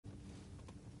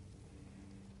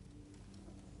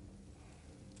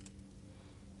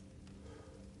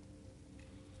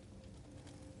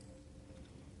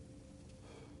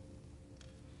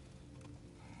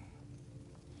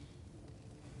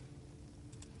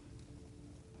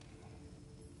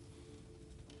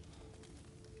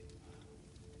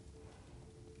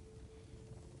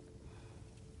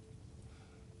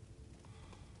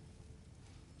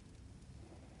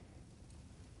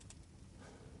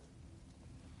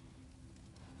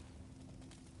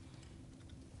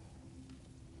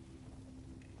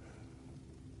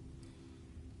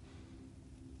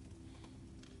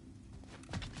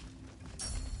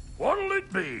What'll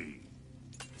it be?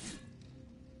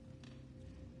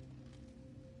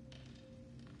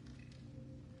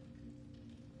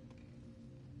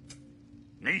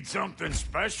 Need something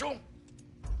special?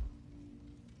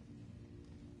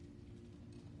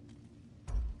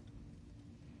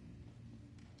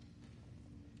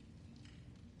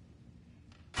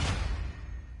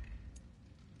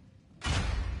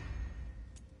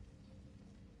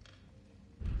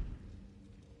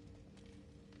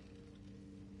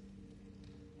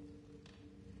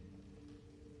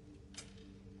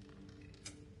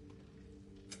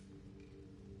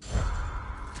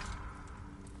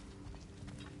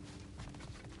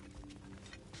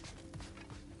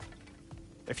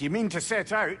 If you mean to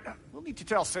set out, we'll need to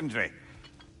tell Sindri.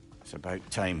 It's about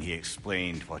time he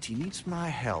explained what he needs my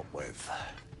help with.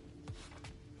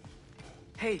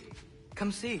 Hey,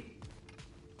 come see.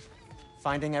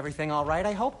 Finding everything all right,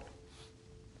 I hope?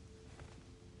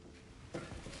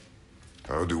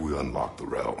 How do we unlock the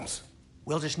realms?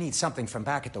 We'll just need something from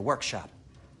back at the workshop.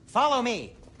 Follow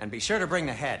me, and be sure to bring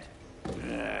the head.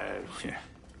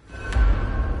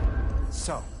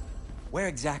 So, where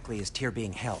exactly is Tyr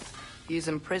being held? He's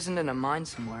imprisoned in a mine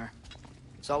somewhere.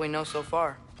 That's all we know so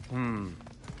far. The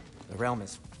realm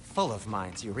is full of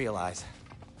mines, you realize.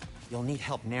 You'll need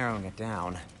help narrowing it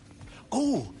down.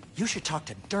 Oh, you should talk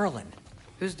to Durlin.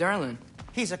 Who's Darlin?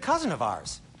 He's a cousin of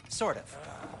ours. Sort of.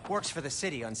 Works for the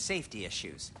city on safety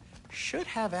issues. Should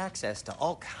have access to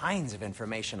all kinds of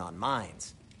information on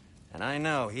mines. And I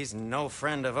know he's no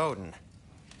friend of Odin.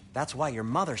 That's why your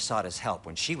mother sought his help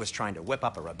when she was trying to whip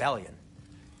up a rebellion.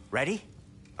 Ready?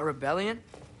 A rebellion?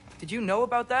 Did you know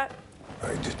about that?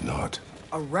 I did not.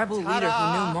 A rebel leader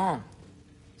who knew Mom.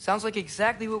 Sounds like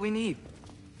exactly what we need.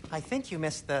 I think you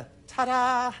missed the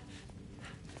ta-da.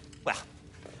 Well,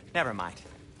 never mind.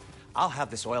 I'll have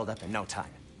this oiled up in no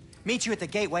time. Meet you at the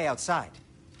gateway outside.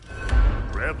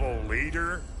 Rebel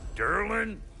leader?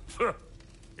 Durlin?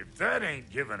 If that ain't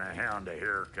giving a hound a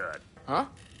haircut. Huh?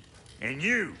 And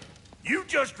you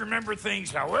just remember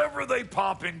things however they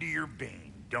pop into your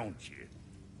being, don't you?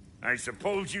 I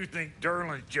suppose you think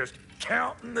Durlin's just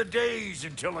counting the days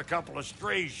until a couple of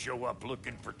strays show up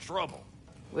looking for trouble.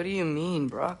 What do you mean,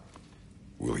 Brock?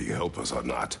 Will you help us or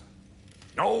not?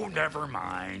 No, never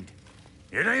mind.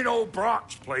 It ain't old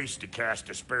Brock's place to cast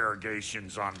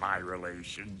asparagations on my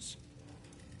relations.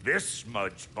 This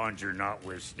smudge sponger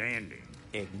notwithstanding.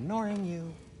 Ignoring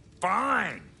you.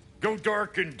 Fine. Go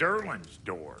darken Durlin's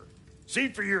door. See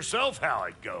for yourself how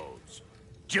it goes.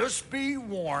 Just be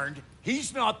warned,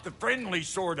 he's not the friendly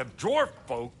sort of dwarf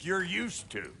folk you're used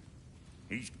to.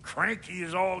 He's cranky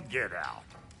as all get out.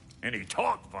 And he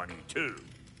talk funny, too.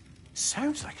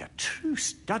 Sounds like a true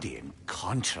study in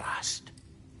contrast.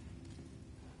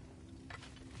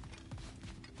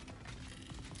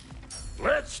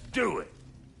 Let's do it.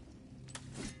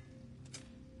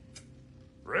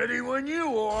 Ready when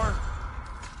you are.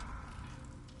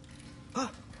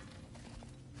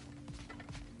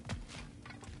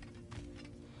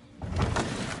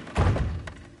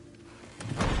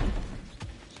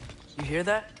 You hear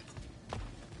that?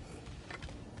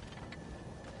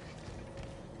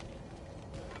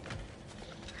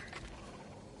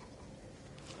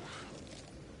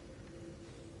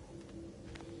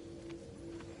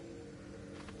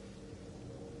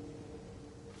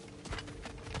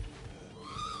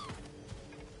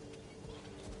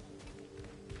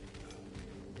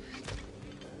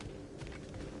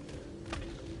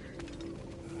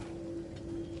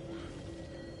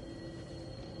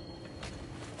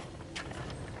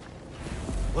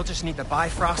 We'll just need the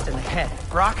Bifrost and the head.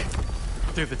 Brock,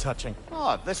 do the touching.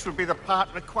 Oh, this would be the part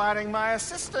requiring my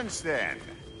assistance then.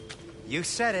 You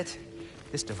said it.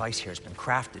 This device here has been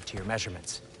crafted to your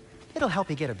measurements. It'll help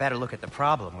you get a better look at the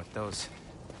problem with those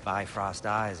Bifrost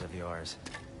eyes of yours.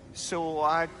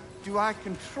 So, do I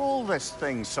control this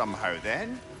thing somehow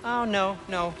then? Oh, no.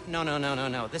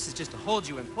 This is just to hold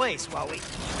you in place while we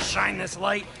shine this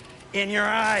light in your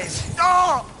eyes.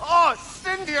 Oh,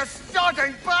 Cindy, you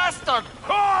sodding bastard!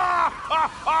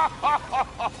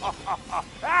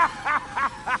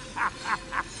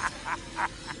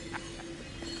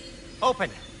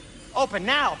 Open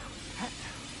now!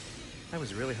 I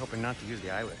was really hoping not to use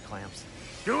the eyelid clamps.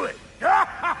 Do it.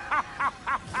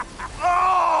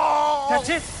 Oh!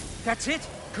 That's it.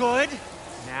 Good.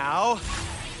 Now,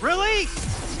 release!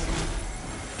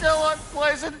 Still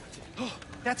unpleasant.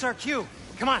 That's our cue.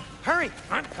 Come on, hurry!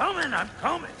 I'm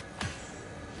coming.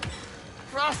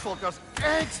 Crosswalkers,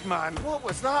 eggs, man. What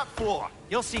was that for?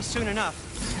 You'll see soon enough.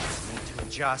 Need to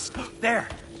adjust. There!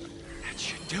 That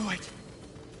should do it.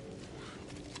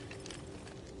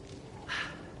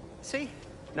 See?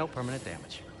 No permanent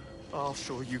damage. I'll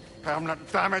show you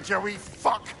permanent damage, you wee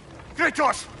fuck!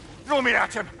 Kratos! Throw me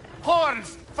at him!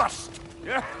 Horns first!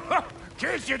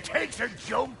 Guess you takes a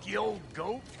joke, you old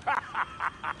goat.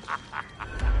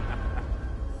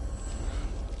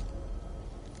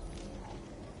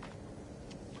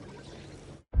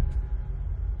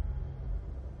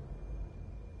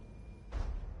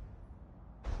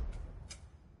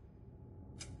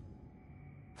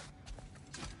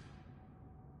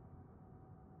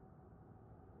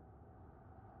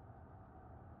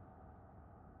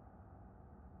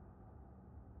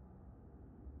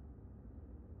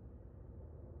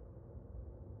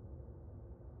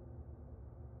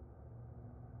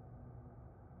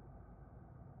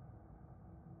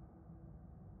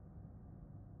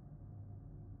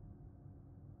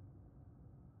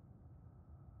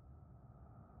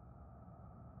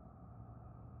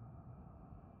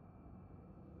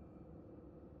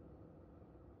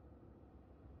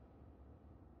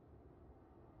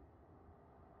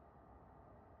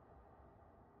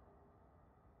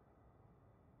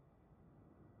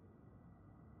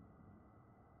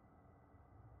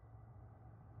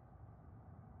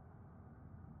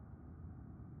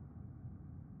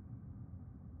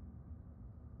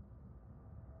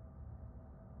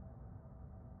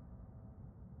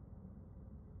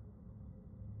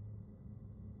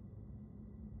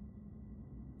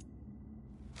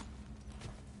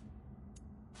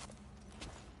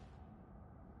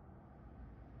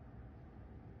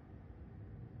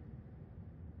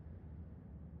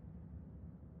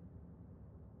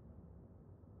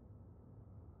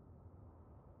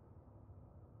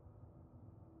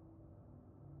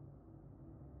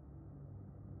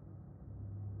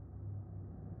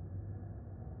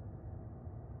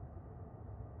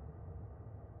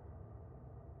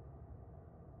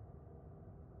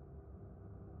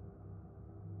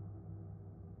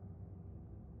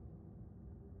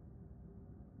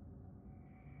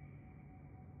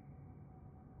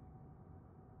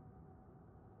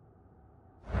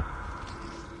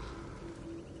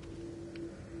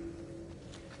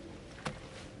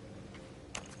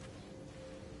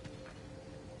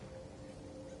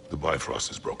 The Bifrost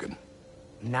is broken.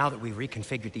 Now that we've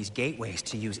reconfigured these gateways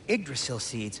to use Yggdrasil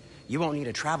seeds, you won't need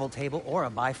a travel table or a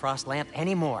Bifrost lamp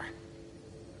anymore.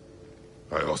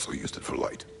 I also used it for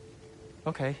light.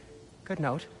 Okay, good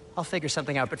note. I'll figure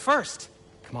something out, but first,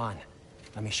 come on,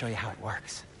 let me show you how it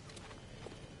works.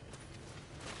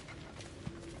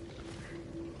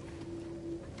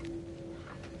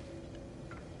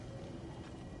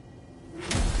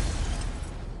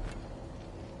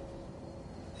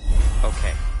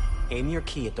 Okay, aim your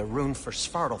key at the rune for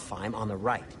Svartalfheim on the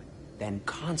right, then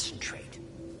concentrate.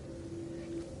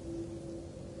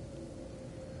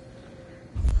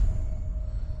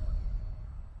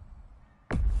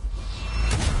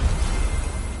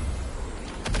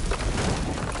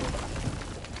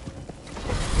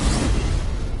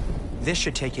 This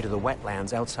should take you to the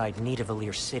wetlands outside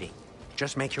Nidavellir city.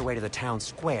 Just make your way to the town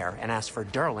square and ask for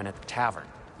Durlin at the tavern.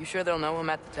 You sure they'll know him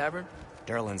at the tavern?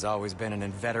 Durlin's always been an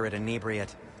inveterate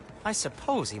inebriate. I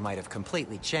suppose he might have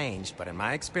completely changed, but in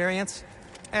my experience,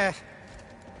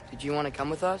 Did you want to come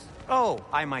with us? Oh,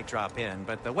 I might drop in,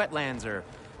 but the wetlands are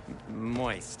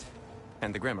moist.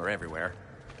 And the Grim are everywhere.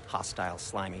 Hostile,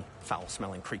 slimy,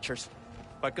 foul-smelling creatures.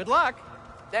 But good luck!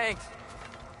 Thanks.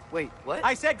 Wait, what?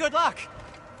 I said good luck!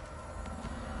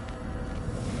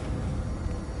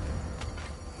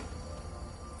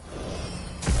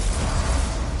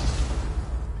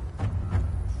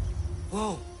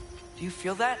 Whoa, do you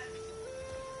feel that?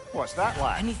 What's that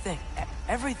like? Anything,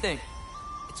 everything.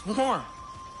 It's warm.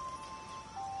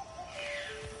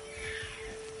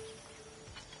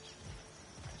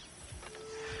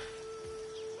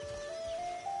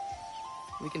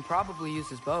 We can probably use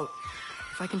this boat,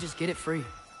 if I can just get it free.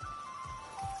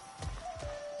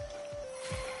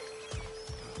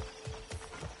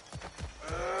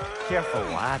 Careful,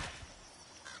 lad.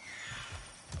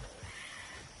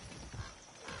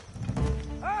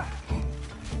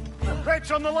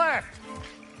 Red's on the left!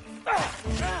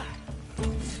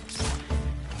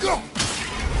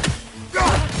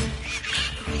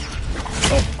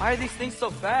 Why are these things so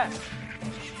fast?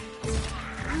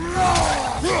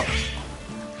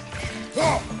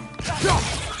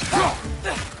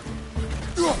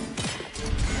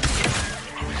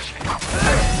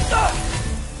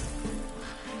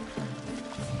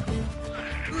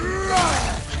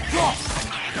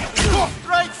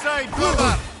 Right side,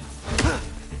 brother!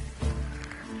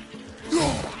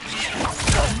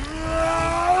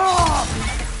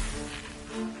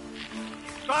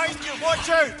 Behind you, watch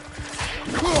out!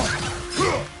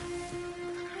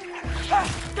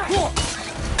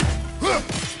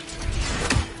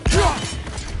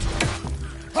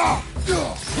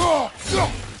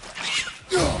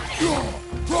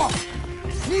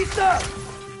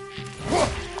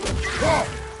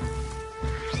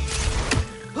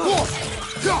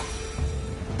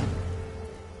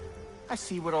 I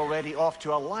see we're already off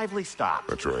to a lively start.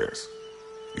 Atreus,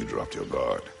 you dropped your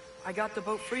guard. I got the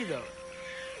boat free, though.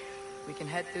 We can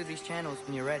head through these channels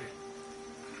when you're ready.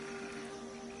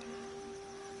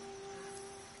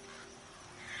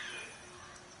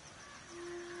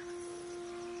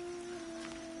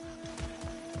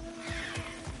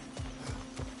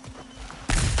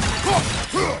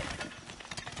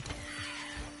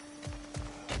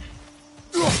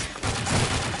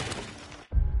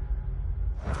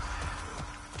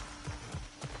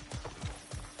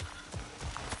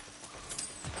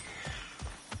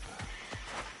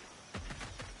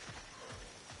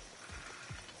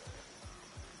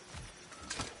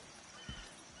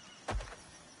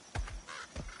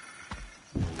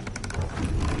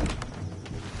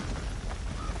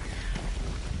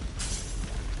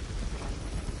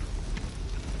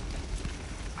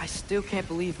 I still can't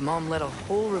believe Mom led a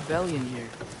whole rebellion here.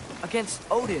 Against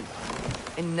Odin.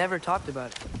 And never talked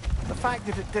about it. The fact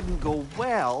that it didn't go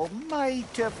well might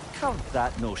have curved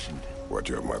that notion. What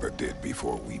your mother did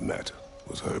before we met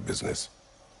was her business.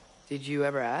 Did you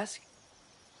ever ask?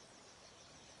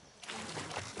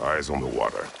 Eyes on the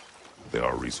water. There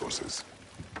are resources.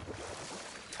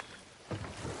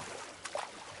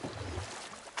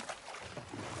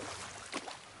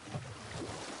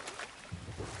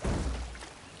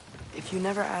 If you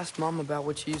never asked Mom about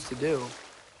what she used to do,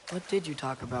 what did you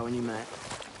talk about when you met?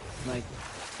 Like,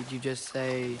 did you just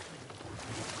say...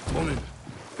 Woman,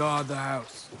 guard the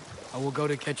house. I will go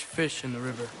to catch fish in the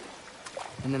river.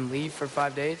 And then leave for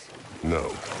 5 days?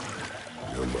 No.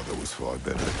 Your mother was far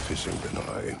better at fishing than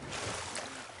I.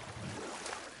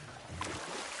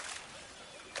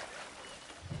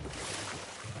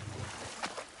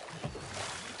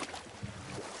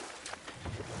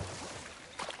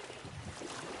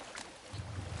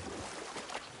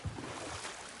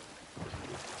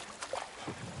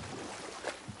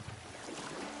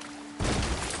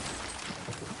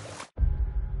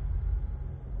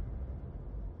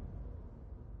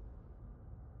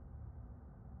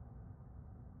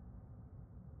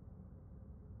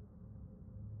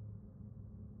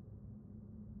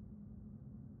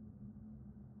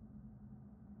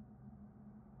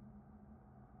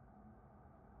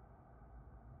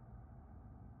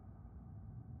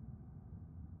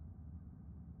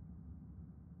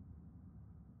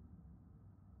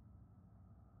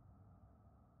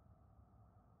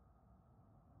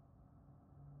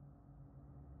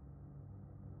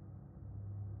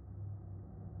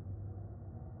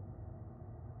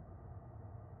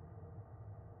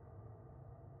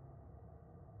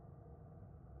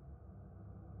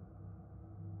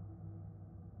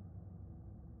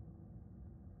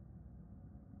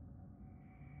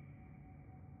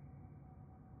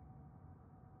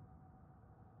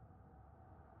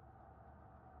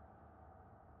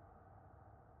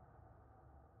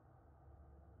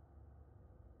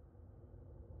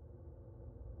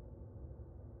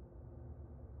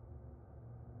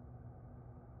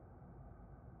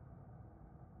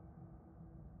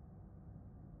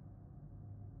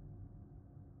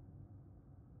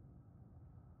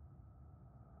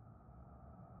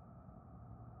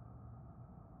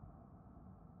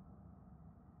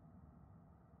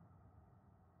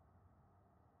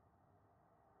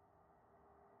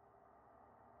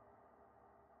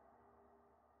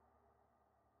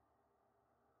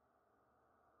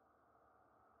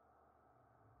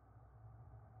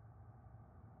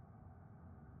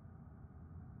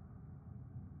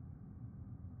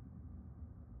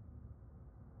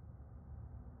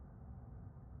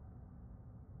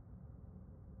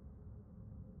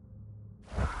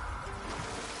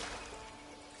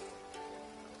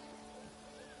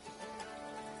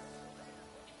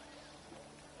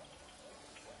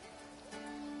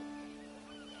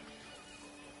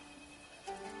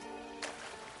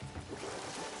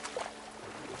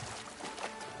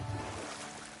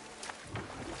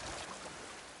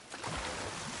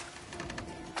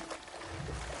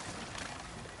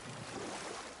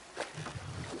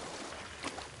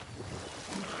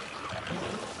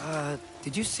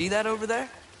 Did you see that over there?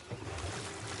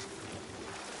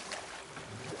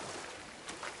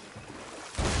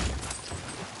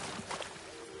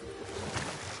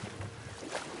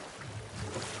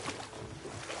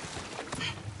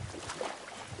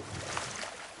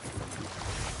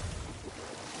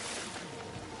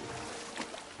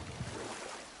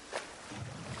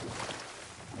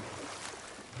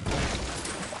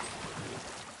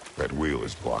 That wheel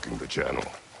is blocking the channel.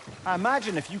 I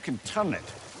imagine if you can turn it,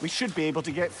 we should be able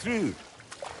to get through.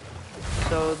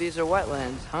 So these are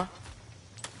wetlands, huh?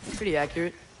 Pretty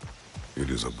accurate. It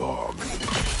is a bog.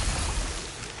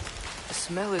 The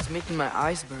smell is making my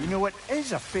eyes burn. You know, it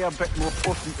is a fair bit more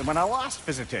potent than when I last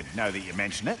visited, now that you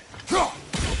mention it.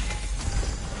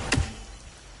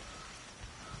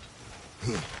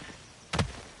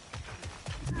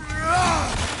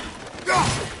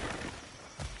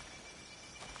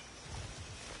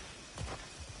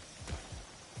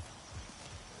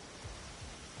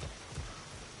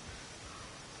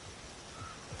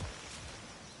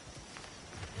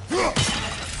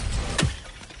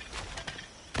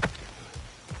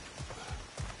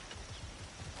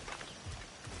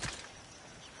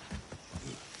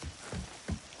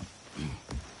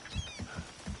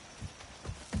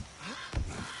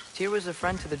 Tyr was a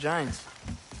friend to the Giants.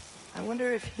 I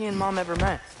wonder if he and Mom ever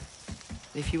met.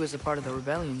 If he was a part of the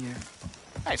rebellion here.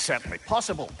 It's certainly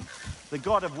possible. The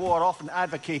god of war often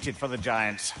advocated for the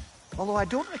Giants. Although I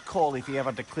don't recall if he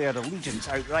ever declared allegiance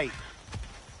outright.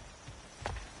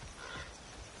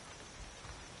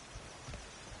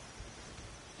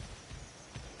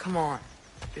 Come on.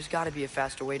 There's gotta be a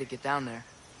faster way to get down there.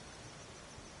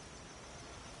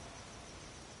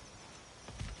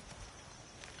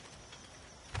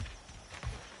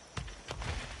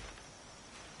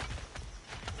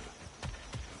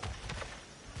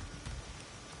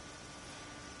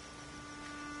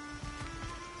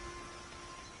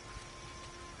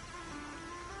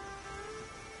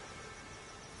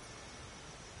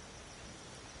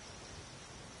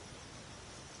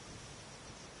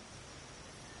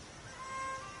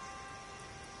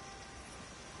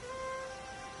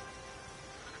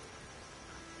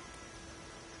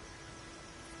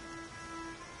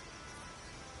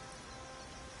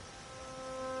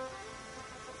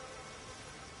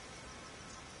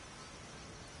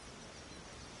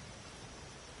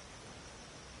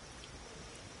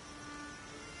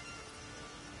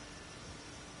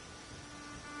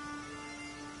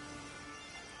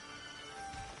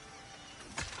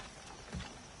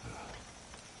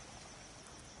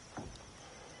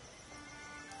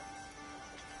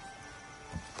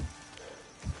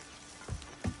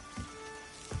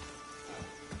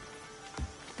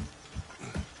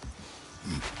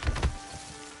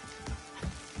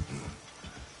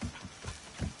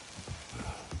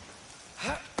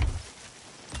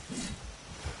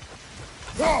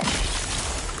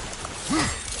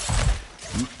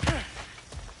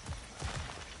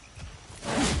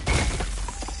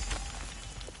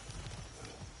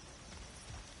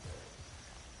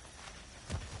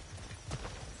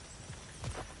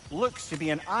 Looks to be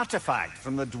an artifact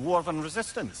from the Dwarven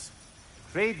Resistance.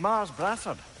 Craig Mars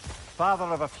Brassard, father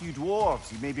of a few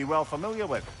dwarves you may be well familiar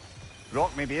with.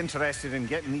 Brock may be interested in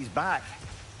getting these back.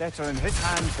 Better in his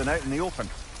hands than out in the open.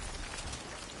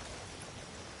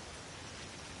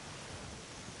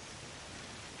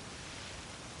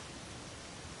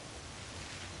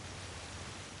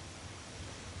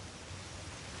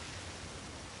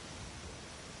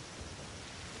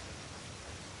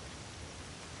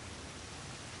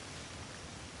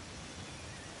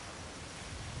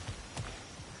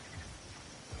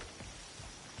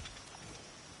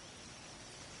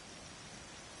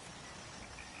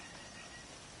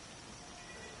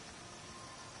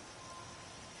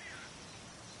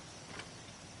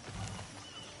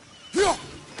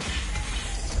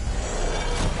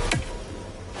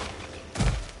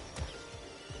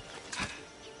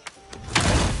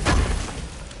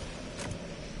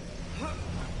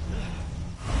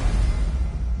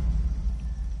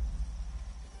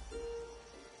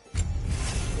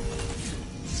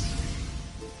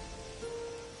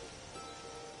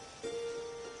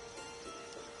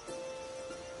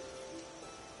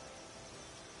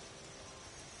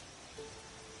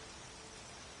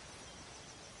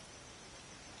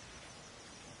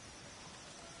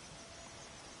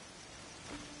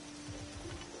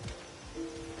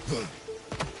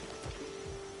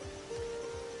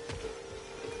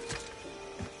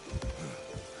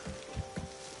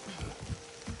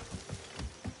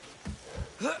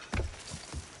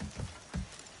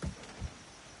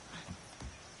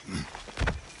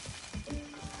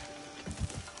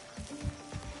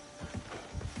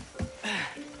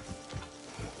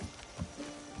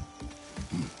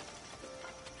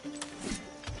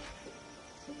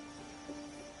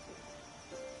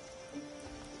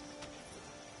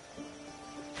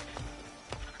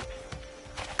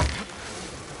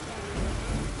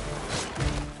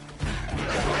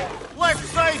 Left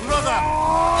side, brother!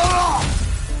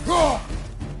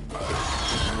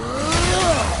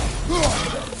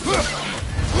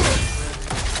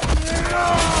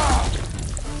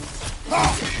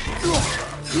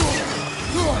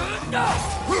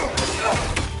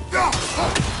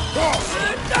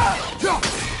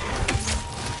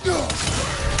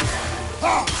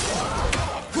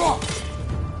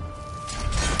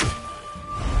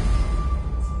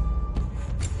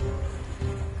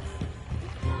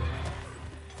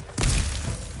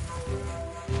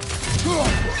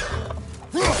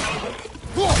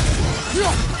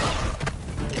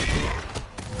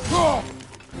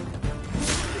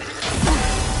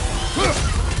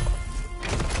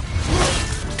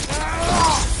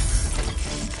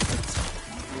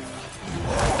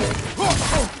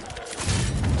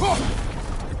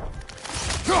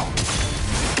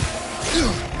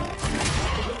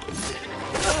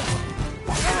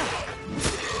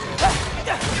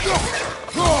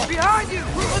 Behind you!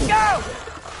 Look out!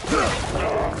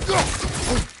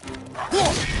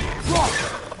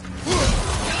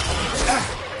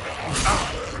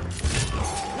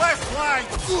 Left flank!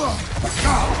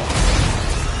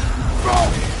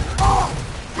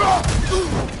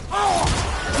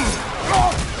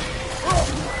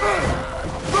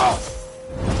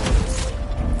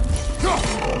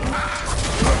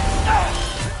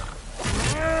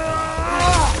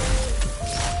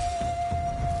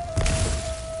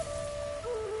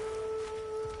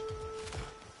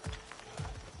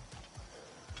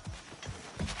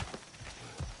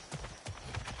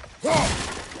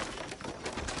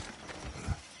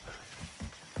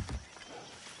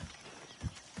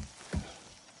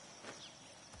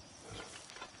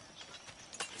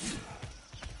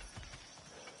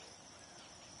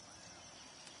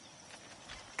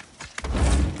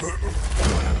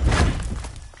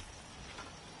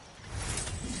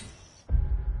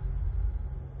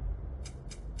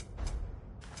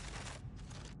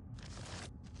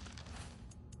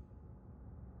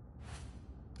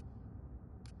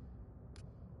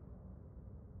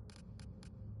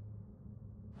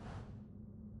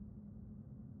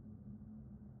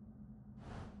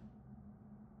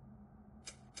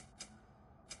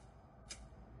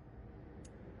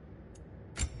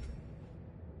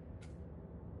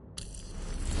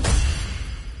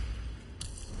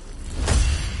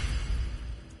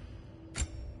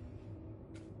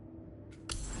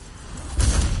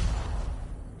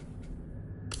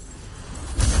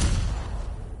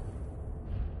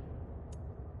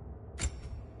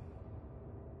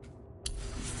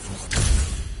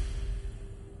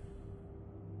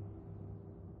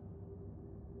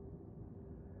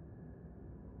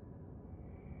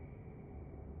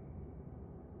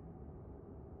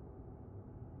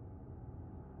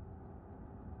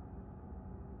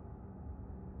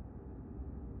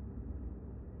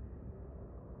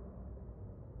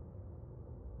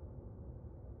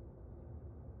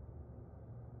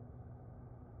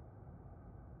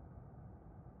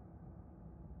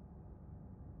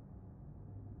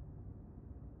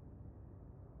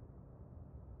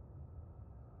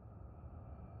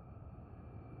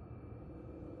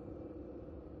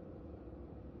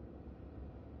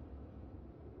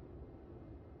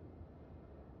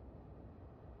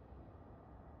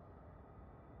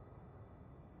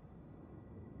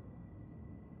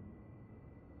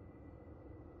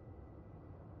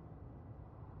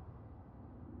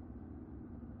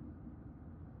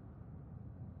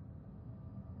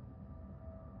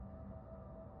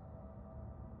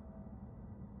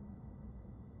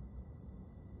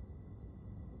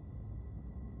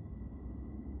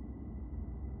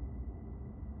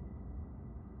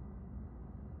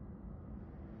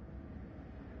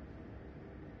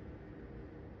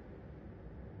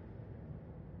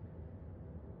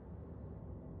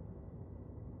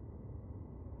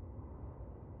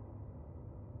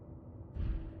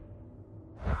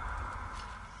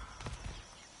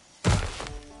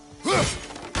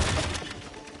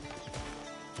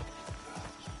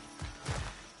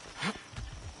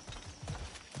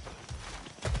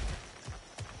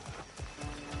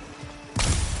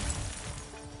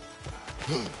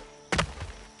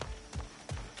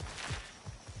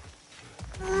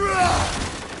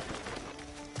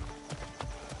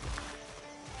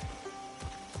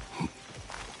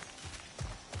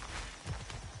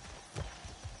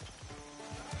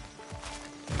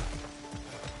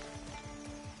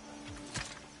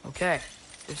 Okay,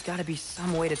 there's gotta be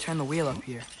some way to turn the wheel up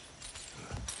here.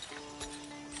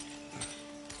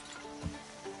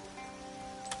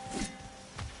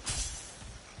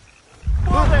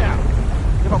 Whoa there!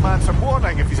 Give a man some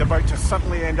warning if he's about to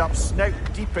suddenly end up snout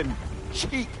deep in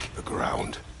cheek. The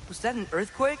ground. Was that an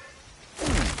earthquake?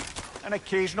 An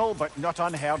occasional but not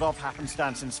unheard of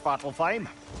happenstance in Svartalfheim.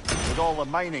 With all the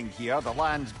mining here, the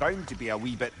land's bound to be a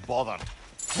wee bit bothered.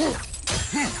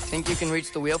 Think you can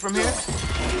reach the wheel from here?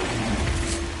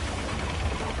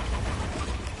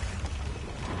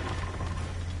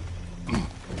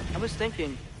 I was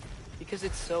thinking, because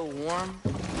it's so warm,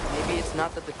 Maybe it's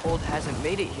not that the cold hasn't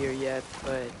made it here yet,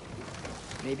 but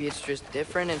maybe it's just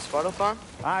different in Svartalfheim?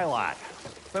 Aye, lad.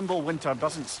 Winter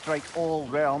doesn't strike all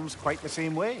realms quite the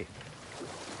same way.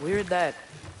 Weird that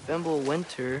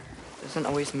Winter doesn't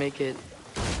always make it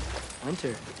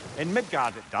winter. In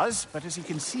Midgard it does, but as you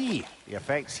can see, the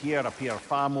effects here appear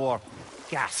far more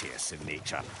gaseous in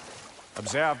nature.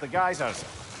 Observe the geysers.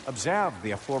 Observe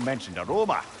the aforementioned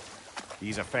aroma.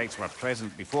 These effects were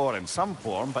present before in some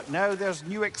form, but now there's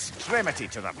new extremity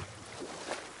to them.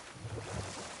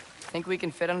 Think we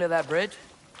can fit under that bridge?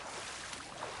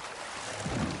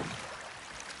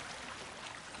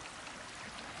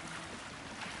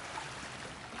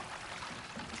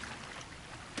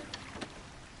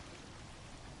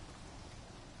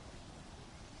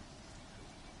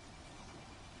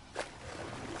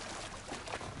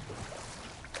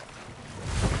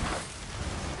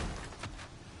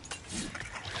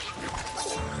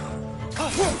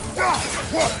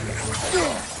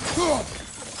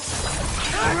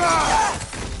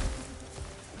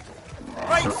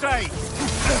 Right side!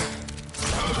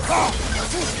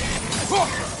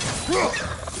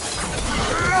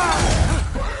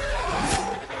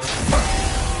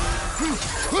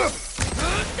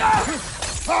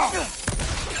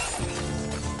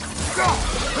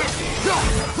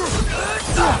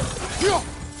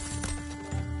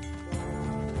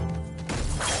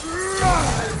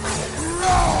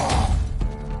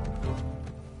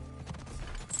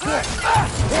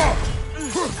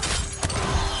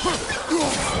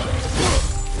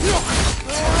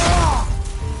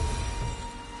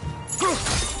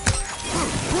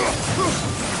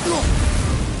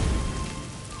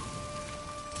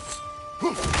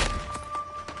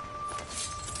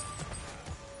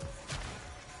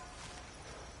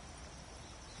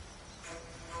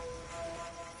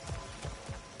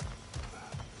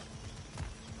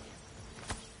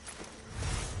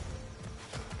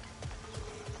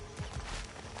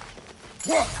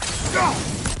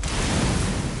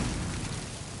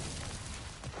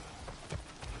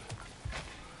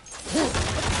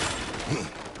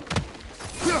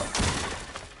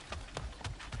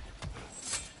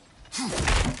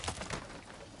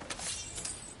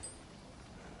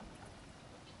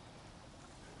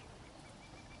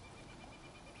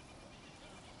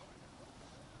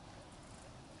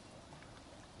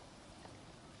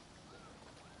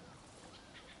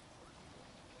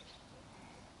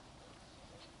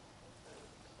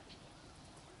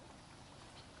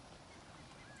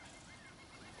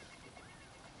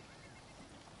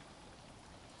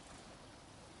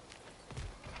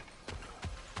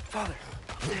 Father,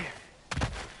 there.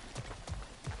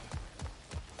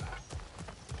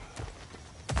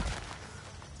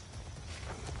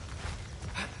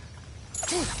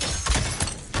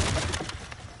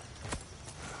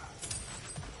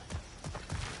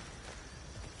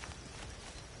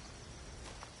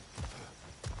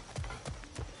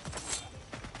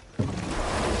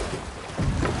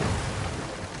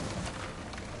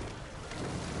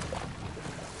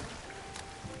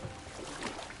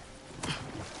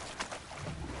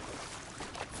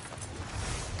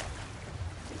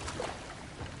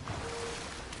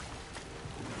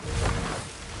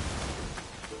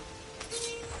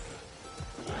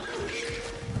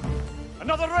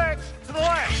 Another red to the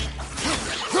left!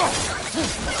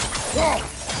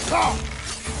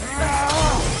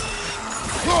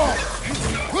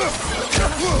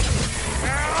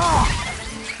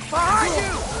 Behind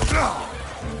you!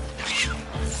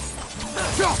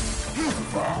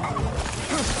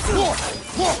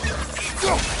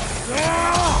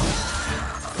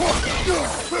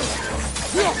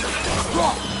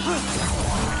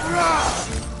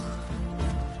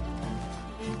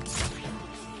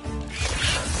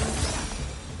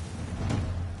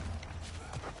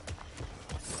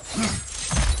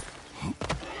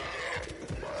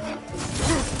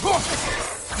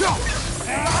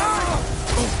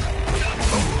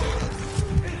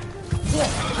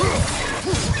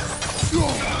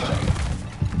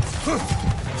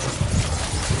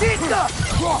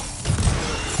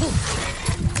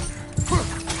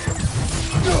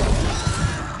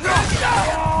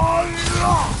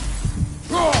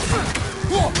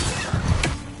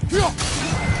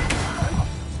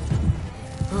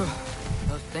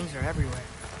 Those things are everywhere.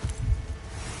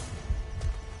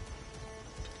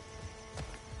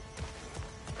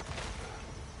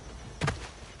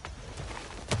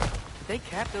 Did they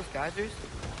cap those geysers?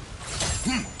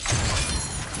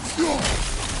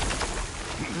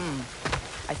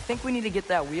 I think we need to get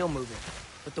that wheel moving,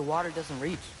 but the water doesn't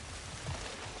reach.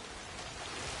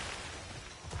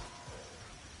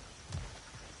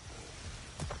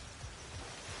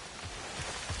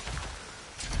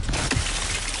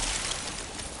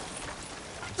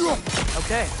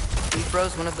 Okay, we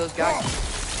froze one of those guys.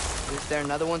 Is there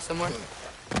another one somewhere?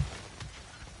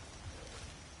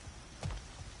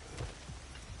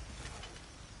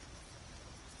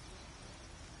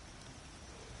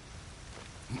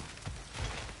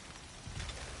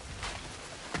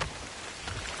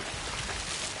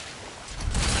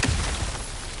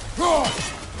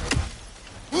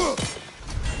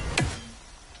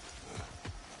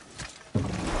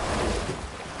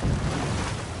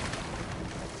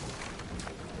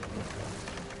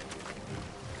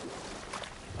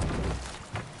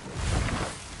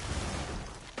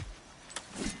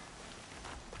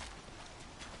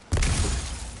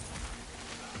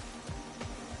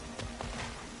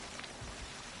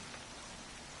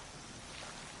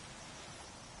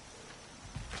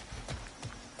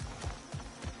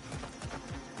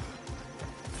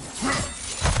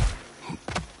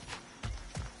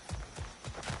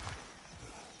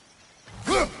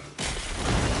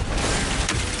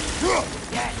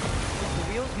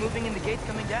 Moving and the gate's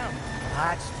coming down.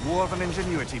 That's dwarven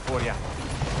ingenuity for you.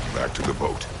 Back to the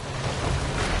boat.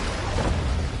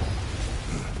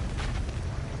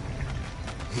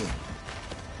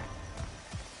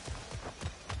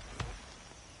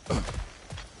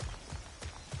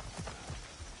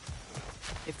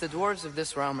 If the dwarves of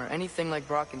this realm are anything like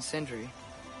Brock and Sindri,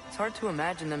 it's hard to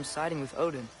imagine them siding with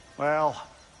Odin. Well,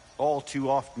 all too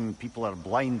often people are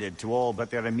blinded to all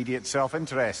but their immediate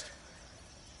self-interest.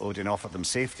 Odin offered them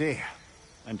safety,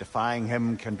 and defying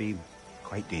him can be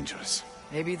quite dangerous.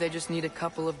 Maybe they just need a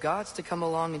couple of gods to come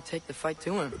along and take the fight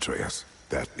to him. Atreus,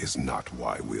 that is not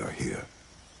why we are here.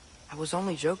 I was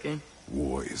only joking.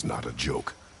 War is not a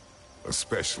joke,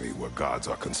 especially where gods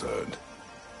are concerned.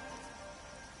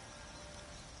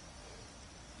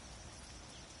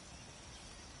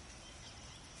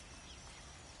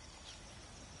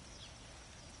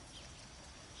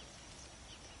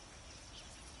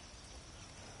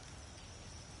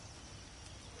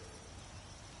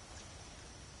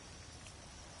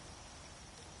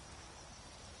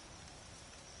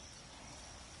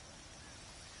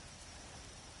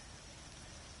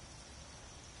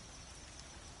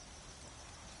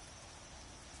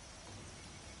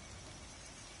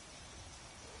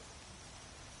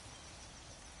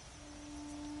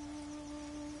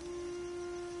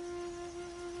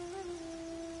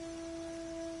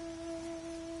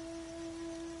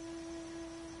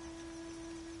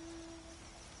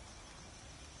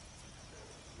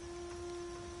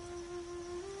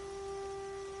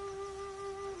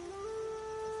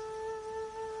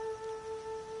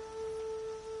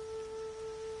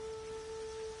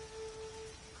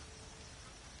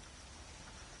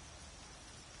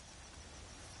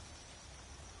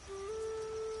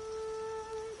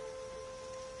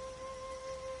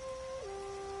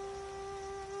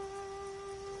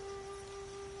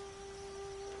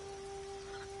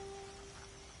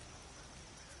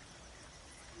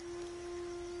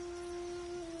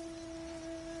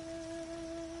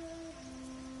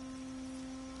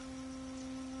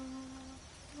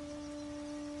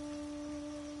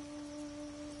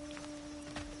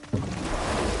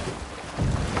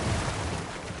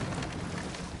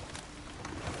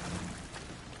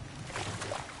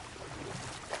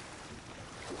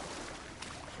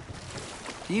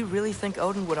 Do you really think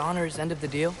Odin would honor his end of the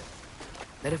deal?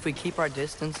 That if we keep our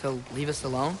distance, he'll leave us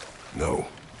alone? No.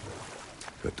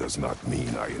 That does not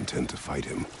mean I intend to fight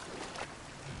him.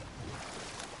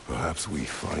 Perhaps we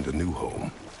find a new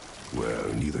home, where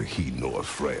neither he nor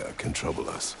Freya can trouble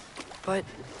us. But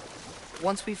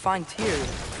once we find Tyr,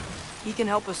 he can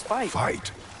help us fight.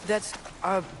 Fight? That's,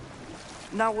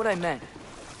 not what I meant.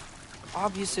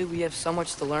 Obviously, we have so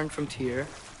much to learn from Tyr.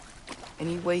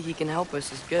 Any way he can help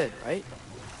us is good, right?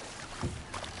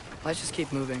 Let's just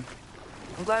keep moving.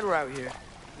 I'm glad we're out here,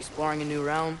 exploring a new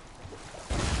realm.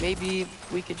 Maybe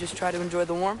we could just try to enjoy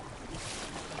the warmth?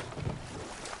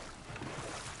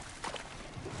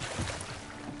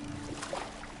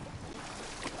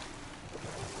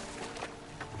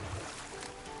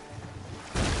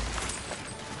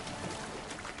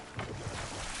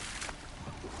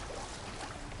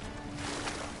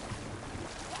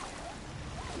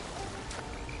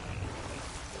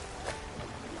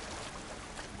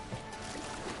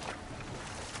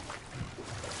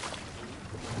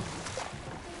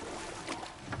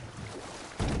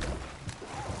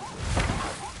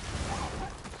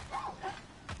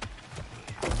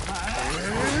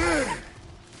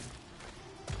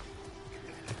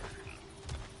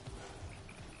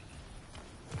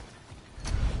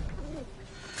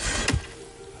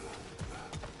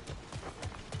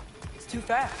 Too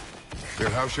fast.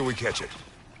 Then how shall we catch it?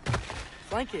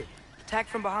 Flank it. Attack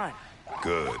from behind.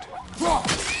 Good.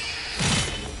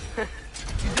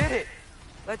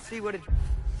 Let's see what it...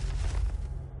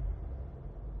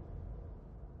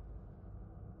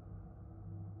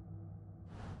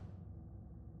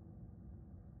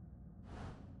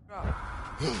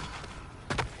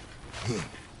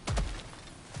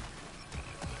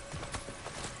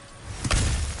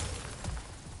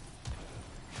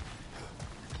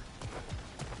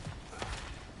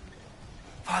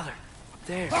 Father, up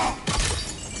there.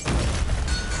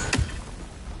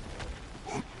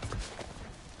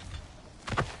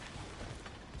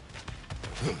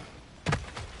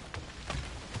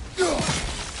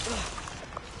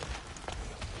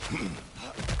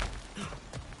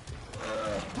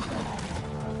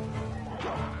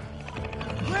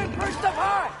 Glenn, perched up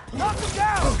high! Knock him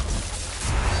down!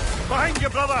 Behind you,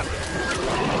 brother!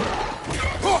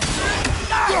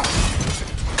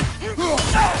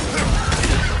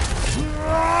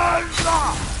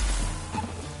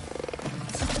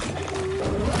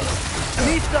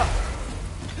 Nista!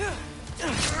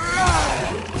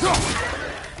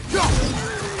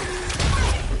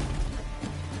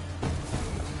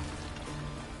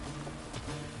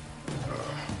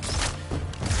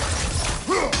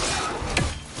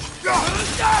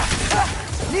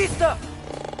 Nista!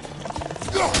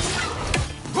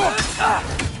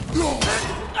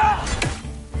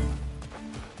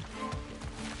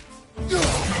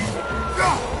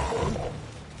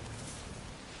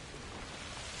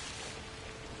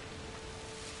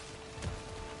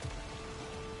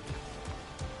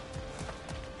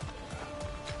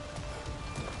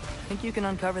 Think you can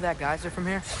uncover that geyser from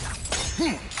here?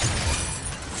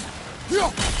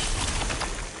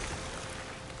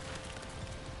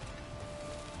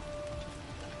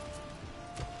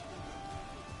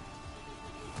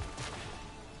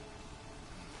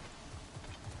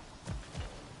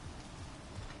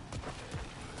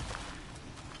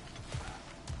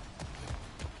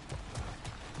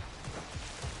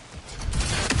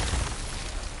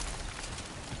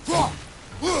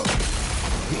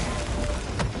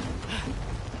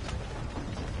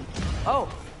 Oh,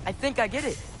 I think I get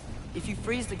it. If you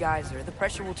freeze the geyser, the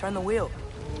pressure will turn the wheel.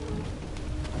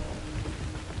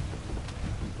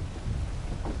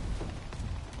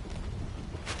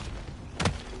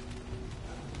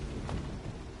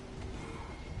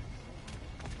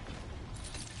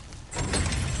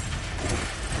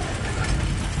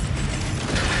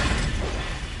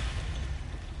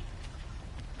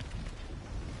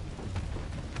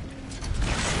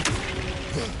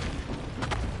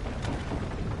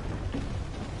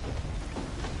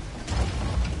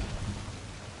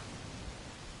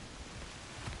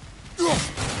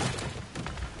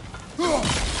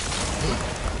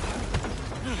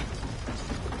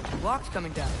 Block's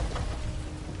coming down.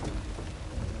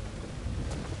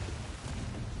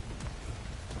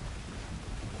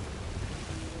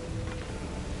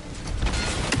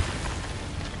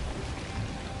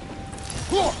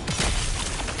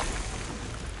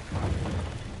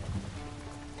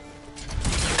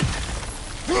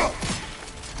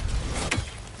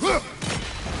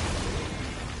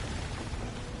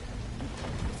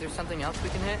 Is there something else we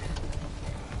can hit?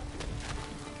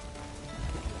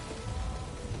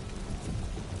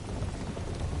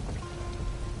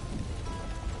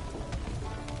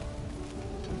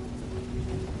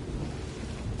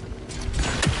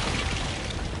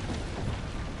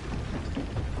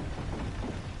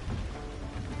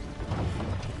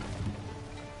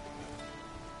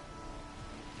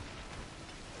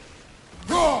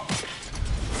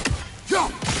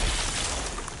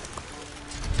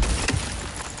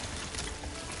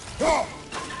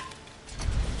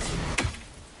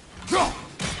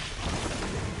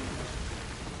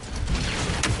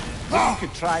 You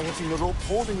could try hitting the rope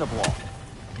holding the block.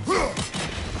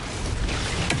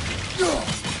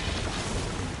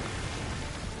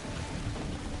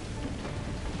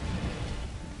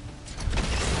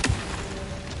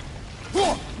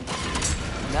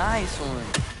 Nice one.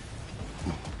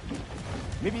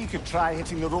 Maybe you could try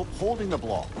hitting the rope holding the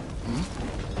block.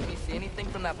 Can you see anything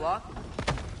from that block?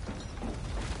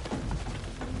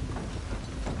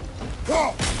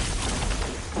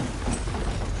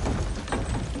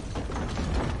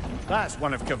 That's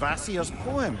one of Cavassier's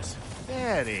poems.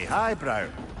 Very highbrow.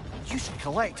 You should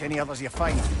collect any others you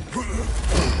find.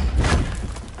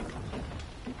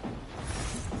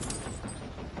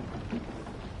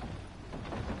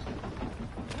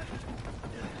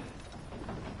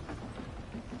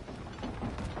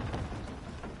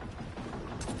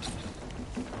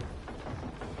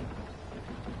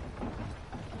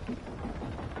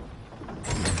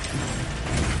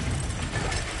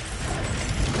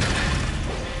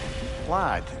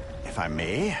 Lad, if I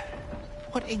may.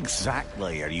 What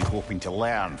exactly are you hoping to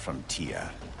learn from Tyr?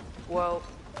 Well,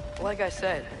 like I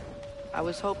said, I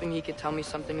was hoping he could tell me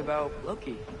something about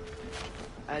Loki.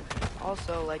 I'd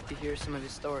also like to hear some of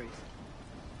his stories.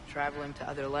 Traveling to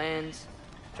other lands,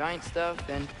 giant stuff,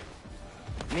 and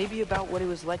maybe about what it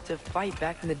was like to fight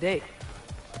back in the day.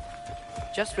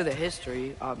 Just for the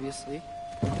history, obviously.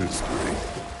 History.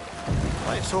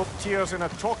 Let's hope Tyr's in a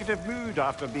talkative mood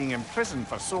after being imprisoned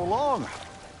for so long.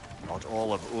 Not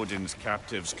all of Odin's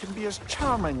captives can be as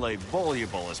charmingly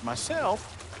voluble as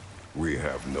myself. We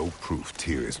have no proof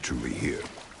Tyr is truly here.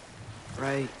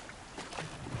 Right.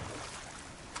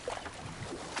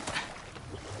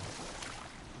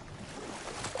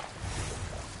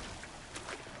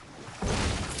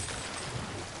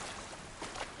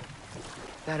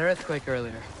 That earthquake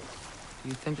earlier. Do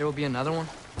you think there will be another one?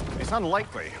 It's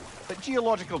unlikely, but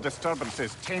geological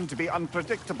disturbances tend to be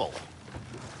unpredictable.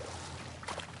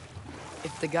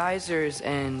 If the geysers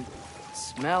and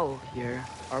smell here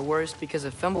are worse because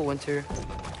of Fimbulwinter,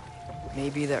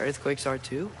 maybe the earthquakes are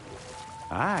too?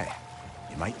 Aye.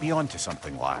 You might be onto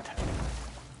something, lad.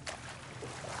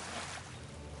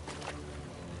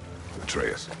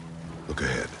 Atreus, look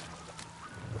ahead.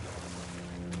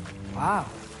 Wow.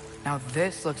 Now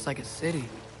this looks like a city.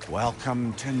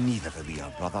 Welcome to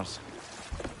Nidavellir, brothers.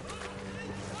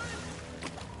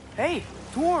 Hey,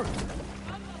 dwarves!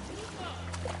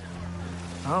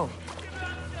 Oh.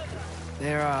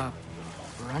 They're,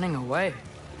 running away.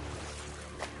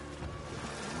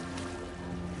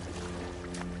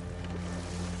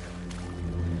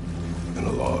 An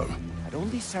alarm. I'd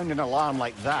only sound an alarm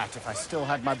like that if I still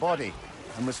had my body,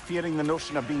 and was fearing the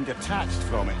notion of being detached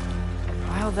from it.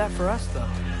 Wild that for us, though.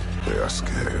 They are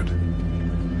scared.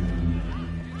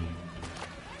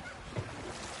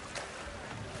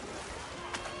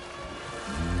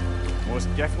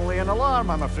 Most definitely an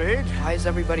alarm, I'm afraid. Why is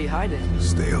everybody hiding?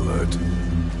 Stay alert.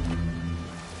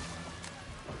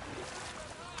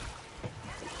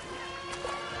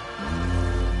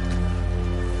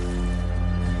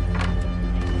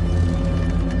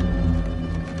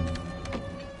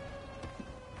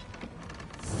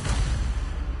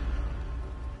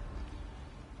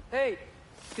 Hey,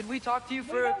 could we talk to you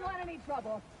for We don't want any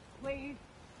trouble, please.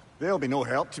 There'll be no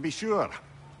help, to be sure.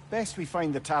 Best we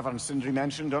find the tavern Sindri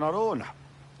mentioned on our own.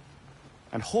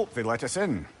 And hope they let us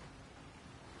in.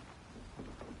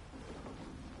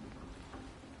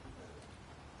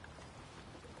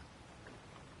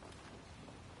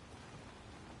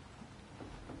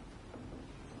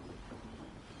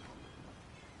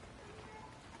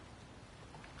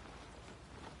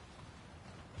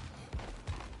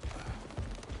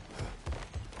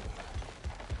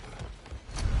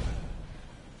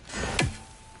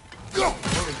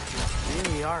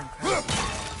 really are incredible.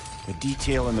 The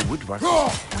detail in the woodwork is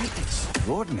quite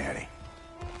extraordinary.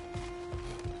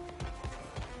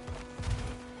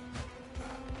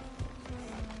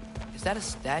 Is that a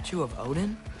statue of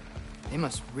Odin? They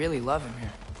must really love him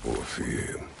here. Or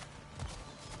fear him.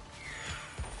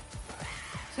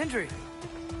 Sindri!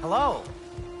 Hello.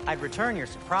 I'd return your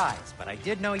surprise, but I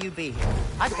did know you'd be here.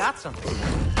 I've got something.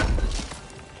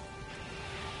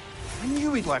 I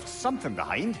knew we'd left something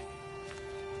behind.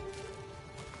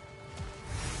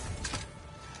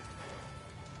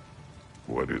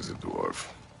 What is it, dwarf?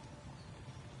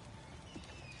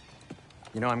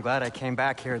 You know, I'm glad I came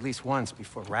back here at least once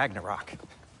before Ragnarok.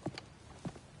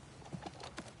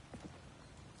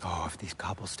 Oh, if these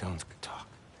cobblestones could talk.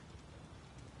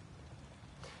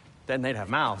 Then they'd have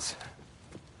mouths.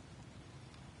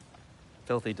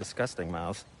 Filthy, disgusting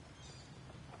mouths.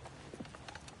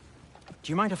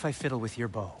 Do you mind if I fiddle with your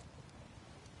bow?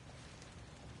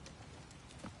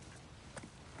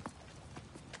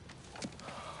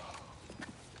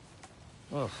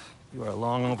 Oh, you are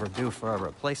long overdue for a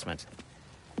replacement.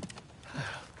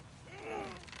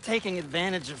 Taking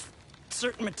advantage of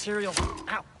certain materials.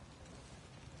 Ow!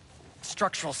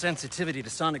 Structural sensitivity to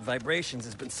sonic vibrations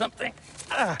has been something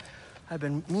I've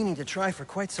been meaning to try for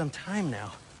quite some time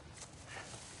now.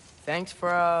 Thanks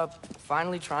for,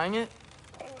 finally trying it.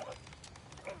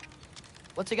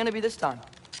 What's it gonna be this time?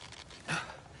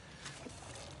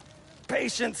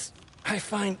 Patience. I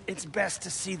find it's best to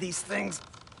see these things,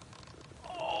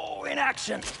 in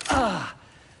action.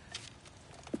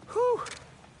 Whew.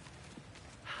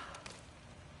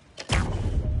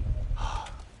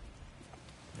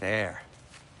 There.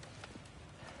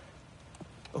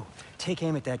 Oh, take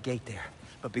aim at that gate there.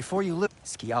 But before you look,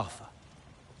 ski alpha.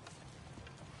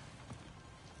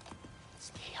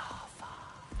 Ski alpha.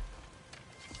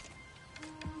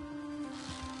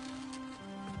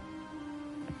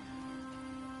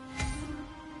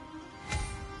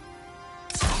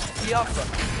 Well,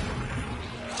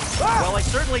 I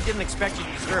certainly didn't expect you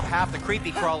to disturb half the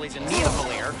creepy crawlies in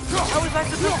Nidavellir. How was I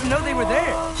supposed to know they were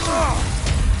there?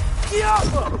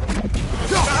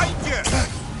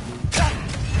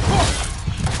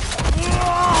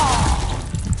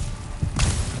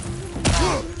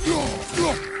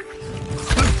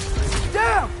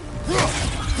 Damn!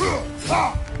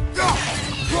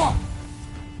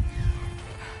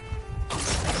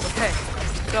 Okay,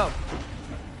 so,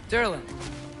 Derlin.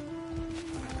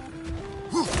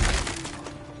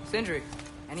 Sindri,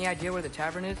 any idea where the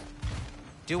tavern is?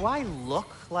 Do I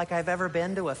look like I've ever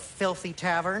been to a filthy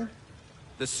tavern?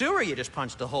 The sewer you just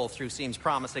punched a hole through seems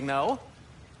promising, though.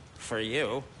 For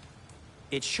you.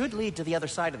 It should lead to the other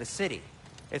side of the city.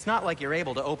 It's not like you're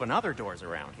able to open other doors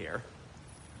around here.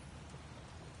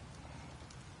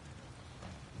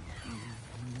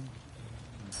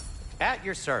 At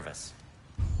your service.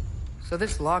 So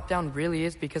this lockdown really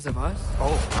is because of us?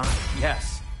 Oh,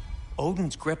 yes.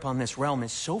 Odin's grip on this realm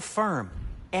is so firm,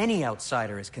 any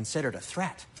outsider is considered a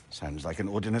threat. Sounds like an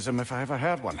Odinism if I ever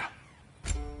heard one.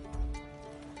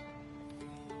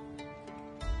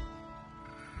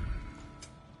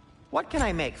 What can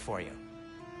I make for you?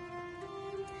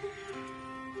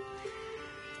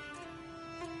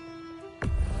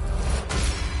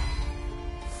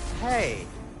 Hey,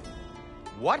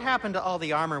 what happened to all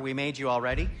the armor we made you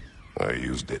already? I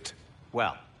used it.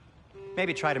 Well,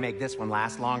 maybe try to make this one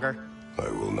last longer. I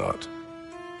will not.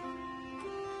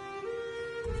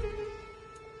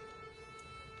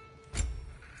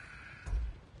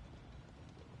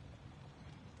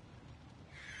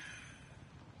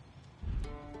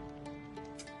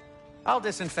 I'll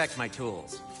disinfect my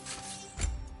tools.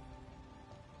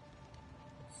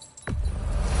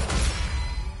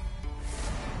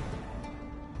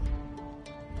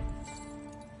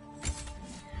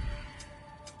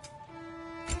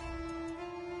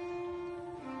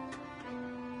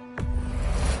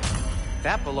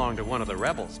 That belonged to one of the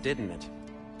rebels, didn't it?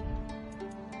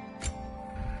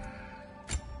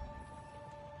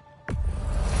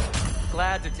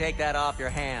 Glad to take that off your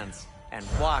hands and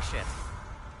wash it.